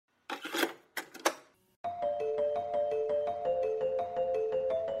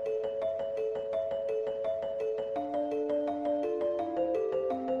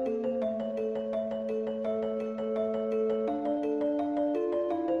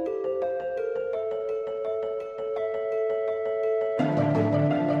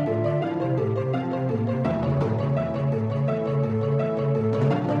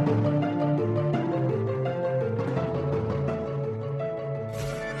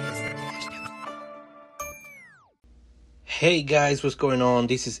Hey guys, what's going on?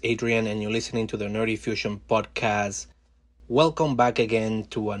 This is Adrian, and you're listening to the Nerdy Fusion podcast. Welcome back again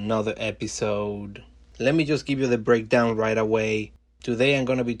to another episode. Let me just give you the breakdown right away. Today I'm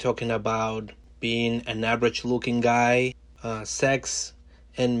going to be talking about being an average looking guy, sex,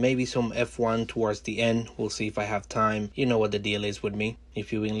 and maybe some F1 towards the end. We'll see if I have time. You know what the deal is with me,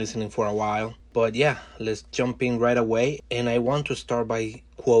 if you've been listening for a while. But yeah, let's jump in right away. And I want to start by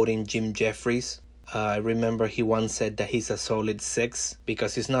quoting Jim Jeffries. I remember he once said that he's a solid 6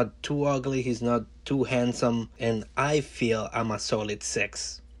 because he's not too ugly, he's not too handsome, and I feel I'm a solid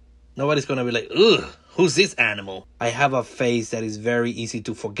 6. Nobody's gonna be like, ugh, who's this animal? I have a face that is very easy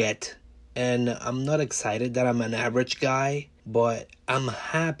to forget. And I'm not excited that I'm an average guy, but I'm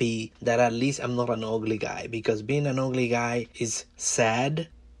happy that at least I'm not an ugly guy, because being an ugly guy is sad,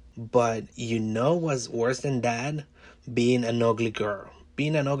 but you know what's worse than that? Being an ugly girl.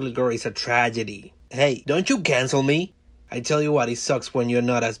 Being an ugly girl is a tragedy. Hey, don't you cancel me? I tell you what, it sucks when you're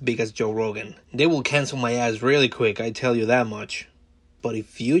not as big as Joe Rogan. They will cancel my ass really quick, I tell you that much. But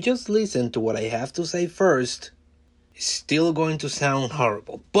if you just listen to what I have to say first, it's still going to sound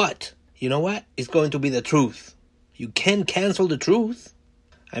horrible. But, you know what? It's going to be the truth. You can't cancel the truth.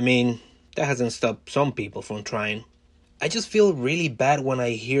 I mean, that hasn't stopped some people from trying. I just feel really bad when I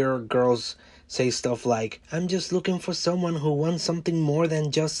hear girls say stuff like, I'm just looking for someone who wants something more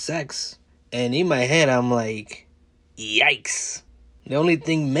than just sex. And in my head, I'm like, yikes. The only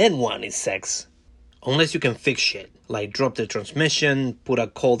thing men want is sex. Unless you can fix shit. Like drop the transmission, put a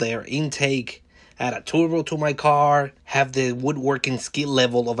cold air intake, add a turbo to my car, have the woodworking skill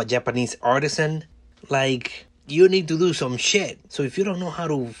level of a Japanese artisan. Like, you need to do some shit. So if you don't know how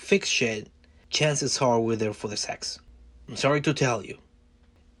to fix shit, chances are we're there for the sex. I'm sorry to tell you.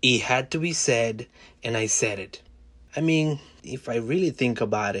 It had to be said, and I said it. I mean, if I really think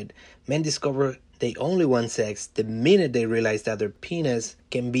about it, men discover they only want sex the minute they realize that their penis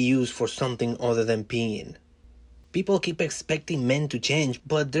can be used for something other than peeing. People keep expecting men to change,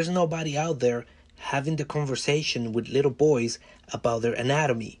 but there's nobody out there having the conversation with little boys about their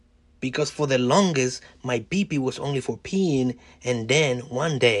anatomy. Because for the longest, my pee-pee was only for peeing, and then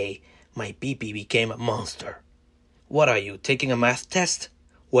one day, my pee-pee became a monster. What are you, taking a math test?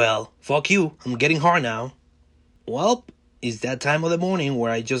 Well, fuck you, I'm getting hard now. Well, it's that time of the morning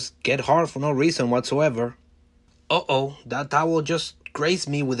where I just get hard for no reason whatsoever. Uh-oh, that towel just grazed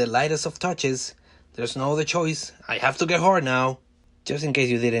me with the lightest of touches. There's no other choice. I have to get hard now. Just in case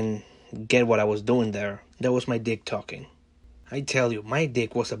you didn't get what I was doing there, that was my dick talking. I tell you, my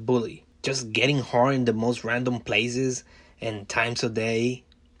dick was a bully. Just getting hard in the most random places and times of day.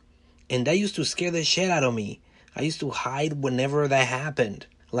 And that used to scare the shit out of me. I used to hide whenever that happened.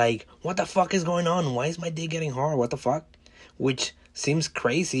 Like, what the fuck is going on? Why is my dick getting hard? What the fuck? Which seems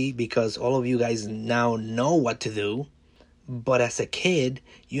crazy because all of you guys now know what to do. But as a kid,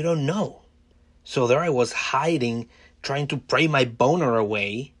 you don't know. So there I was hiding, trying to pray my boner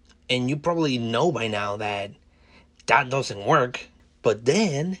away. And you probably know by now that doesn't work. But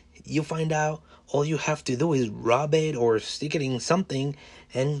then you find out all you have to do is rub it or stick it in something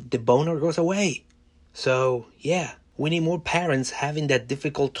and the boner goes away. So, yeah. We need more parents having that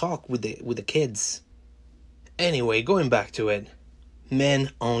difficult talk with the kids. Anyway, going back to it.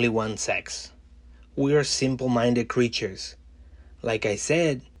 Men only want sex. We are simple-minded creatures. Like I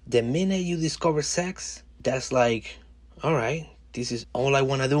said, the minute you discover sex, that's like, alright, this is all I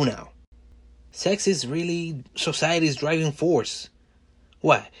want to do now. Sex is really society's driving force.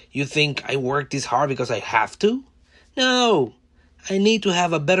 What, you think I work this hard because I have to? No, I need to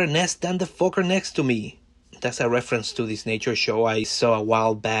have a better nest than the fucker next to me. That's a reference to this nature show I saw a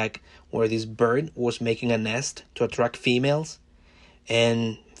while back where this bird was making a nest to attract females.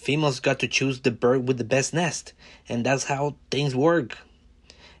 And females got to choose the bird with the best nest. And that's how things work.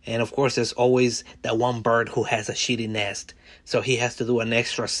 And of course, there's always that one bird who has a shitty nest. So he has to do an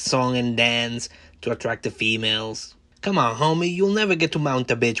extra song and dance to attract the females. Come on, homie, you'll never get to mount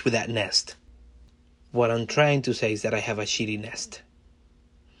a bitch with that nest. What I'm trying to say is that I have a shitty nest.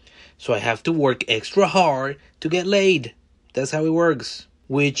 So I have to work extra hard to get laid. That's how it works.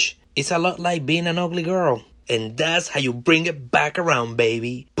 Which is a lot like being an ugly girl. And that's how you bring it back around,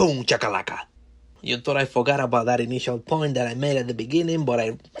 baby. Boom, chakalaka. You thought I forgot about that initial point that I made at the beginning, but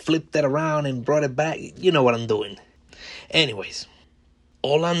I flipped it around and brought it back. You know what I'm doing. Anyways,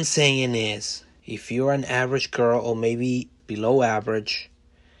 all I'm saying is, if you're an average girl or maybe below average,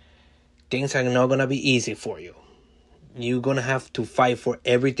 things are not going to be easy for you. You're going to have to fight for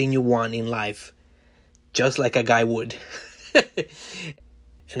everything you want in life, just like a guy would.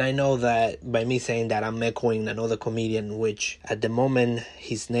 And I know that by me saying that, I'm echoing another comedian, which at the moment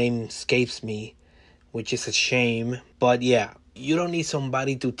his name escapes me, which is a shame. But yeah, you don't need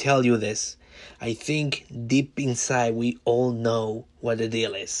somebody to tell you this. I think deep inside we all know what the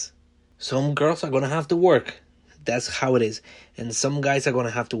deal is. Some girls are gonna have to work. That's how it is. And some guys are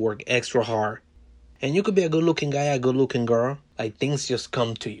gonna have to work extra hard. And you could be a good looking guy, a good looking girl. Like, things just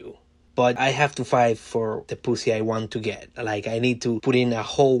come to you. But I have to fight for the pussy I want to get. Like, I need to put in a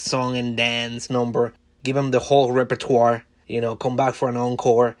whole song and dance number, give them the whole repertoire, come back for an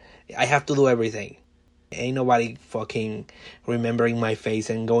encore. I have to do everything. Ain't nobody fucking remembering my face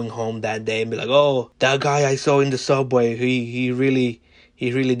and going home that day and be like, oh, that guy I saw in the subway, he really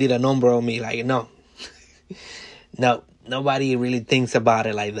did a number on me. Like, no. No, nobody really thinks about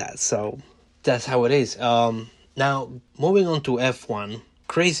it like that. So that's how it is. Now, moving on to F1.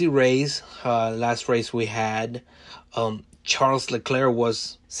 Crazy race, last race we had. Charles Leclerc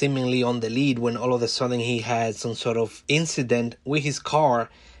was seemingly on the lead when all of a sudden he had some sort of incident with his car.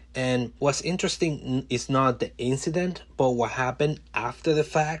 And what's interesting is not the incident, but what happened after the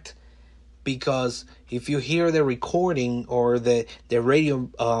fact. Because if you hear the recording or the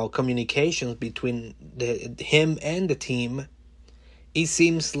radio communications between him and the team, it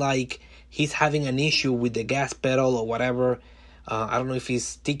seems like he's having an issue with the gas pedal or whatever. I don't know if he's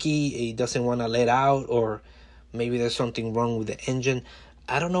sticky, he doesn't want to let out, or maybe there's something wrong with the engine.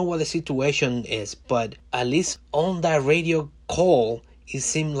 I don't know what the situation is, but at least on that radio call, it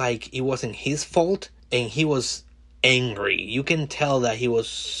seemed like it wasn't his fault, and he was angry. You can tell that he was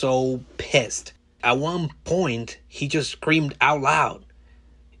so pissed. At one point, he just screamed out loud.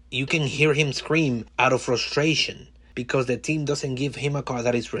 You can hear him scream out of frustration because the team doesn't give him a car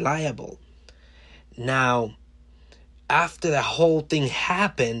that is reliable. Now, after the whole thing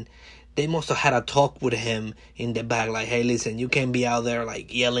happened, they must have had a talk with him in the back, like, hey, listen, you can't be out there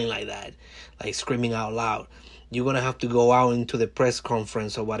like yelling like that, like screaming out loud. You're gonna have to go out into the press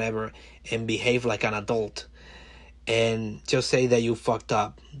conference or whatever and behave like an adult and just say that you fucked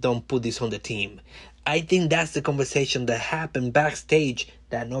up. Don't put this on the team. I think that's the conversation that happened backstage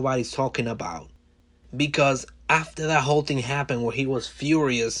that nobody's talking about. Because after that whole thing happened where he was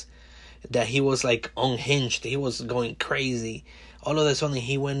furious, that he was like unhinged, he was going crazy, all of a sudden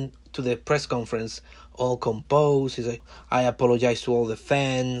he went to the press conference all composed. He's like, I apologize to all the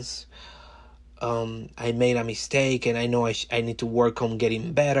fans. I made a mistake and I know I need to work on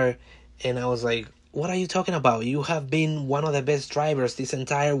getting better. And I was like, what are you talking about? You have been one of the best drivers this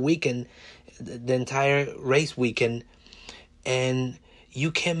entire weekend, the entire race weekend, and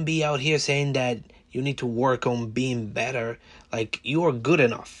you can be out here saying that you need to work on being better. Like, you are good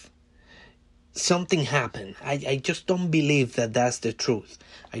enough. Something happened. I just don't believe that that's the truth.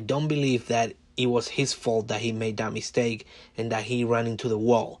 I don't believe that it was his fault that he made that mistake and that he ran into the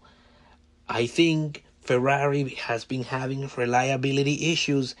wall. I think Ferrari has been having reliability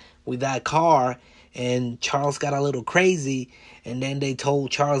issues with that car, and Charles got a little crazy, and then they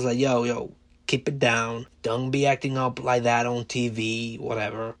told Charles, like, yo, keep it down. Don't be acting up like that on TV,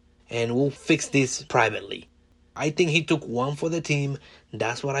 whatever, and we'll fix this privately. I think he took one for the team.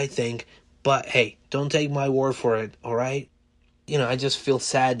 That's what I think. But hey, don't take my word for it, alright? I just feel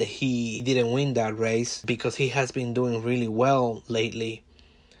sad that he didn't win that race because he has been doing really well lately.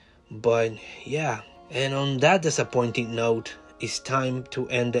 But yeah, and on that disappointing note, it's time to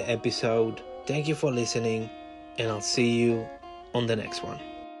end the episode. Thank you for listening, and I'll see you on the next one.